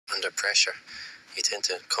under pressure, you tend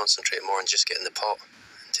to concentrate more on just getting the pot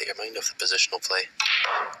and take your mind off the positional play.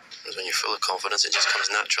 Whereas when you're full of confidence, it just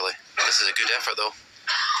comes naturally. This is a good effort, though.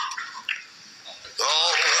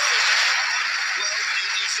 Oh, well, he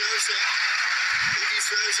deserves it. He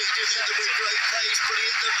deserves it. He did hit them with great pace, but he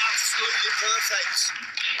hit them absolutely perfect.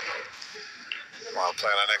 While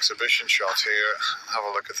playing an exhibition shot here, have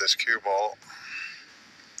a look at this cue ball.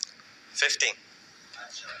 15.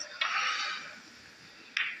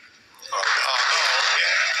 Oh,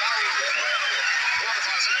 yeah.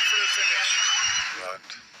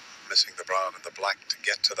 Right. Missing the brown and the black to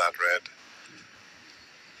get to that red.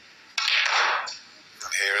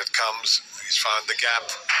 And here it comes. He's found the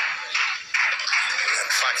gap. In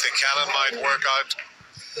fact, the cannon might work out.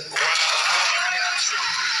 Wow.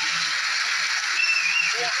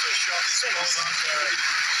 What a shot he's blown out there.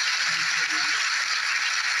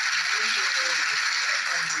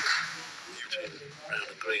 Brown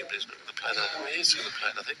and green, but he's going to play he's going to play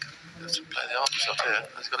it, I think. He's going to play the after shot here.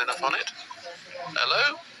 Has he got enough on it?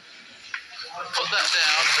 Hello? Put that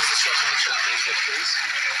down as a shot on the championship, please.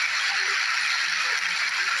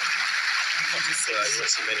 You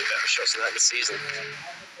won't see many better shots than that in the season.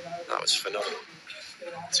 That was phenomenal.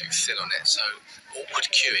 Too thin on it, so awkward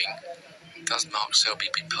cueing. Does Mark Selby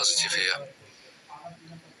be positive here?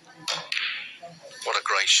 What a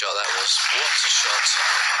great shot that was. What a shot.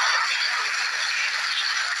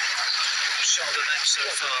 Shot of the net so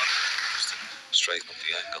far. Straight up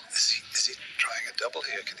the angle. Is he trying a double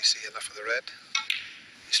here? Can he see enough of the red?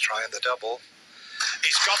 He's trying the double.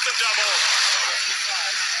 He's got the double.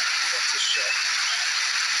 55. What a shot.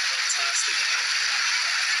 Fantastic.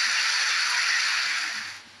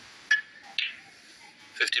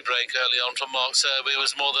 50 break early on from Mark Selby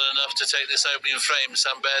was more than enough to take this opening frame.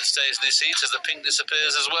 Sam Baird stays in his seat as the pink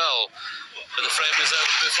disappears as well. But the frame was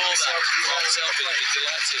over before that. Mark Selby would be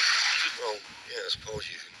delighted. Well, yeah, I suppose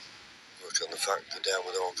you can work on the fact that down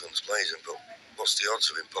with all guns blazing, but what's the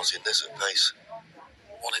odds of him potting this at pace?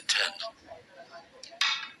 1 in 10.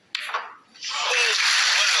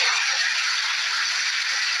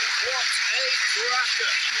 What a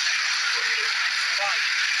cracker.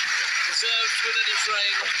 Deserved to win any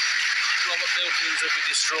frame. Robert Milkins would be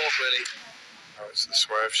distraught, really. Oh, it's the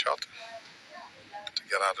swerve shot to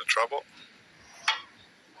get out of trouble.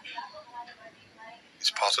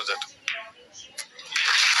 He's potted it.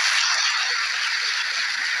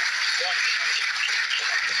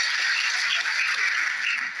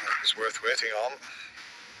 That was worth waiting on.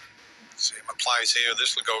 See him applies here.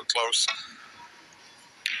 This will go close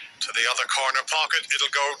to the other corner pocket.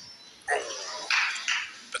 It'll go.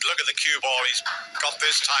 But look at the cue ball he's got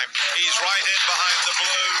this time. He's right in behind the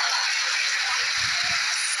blue.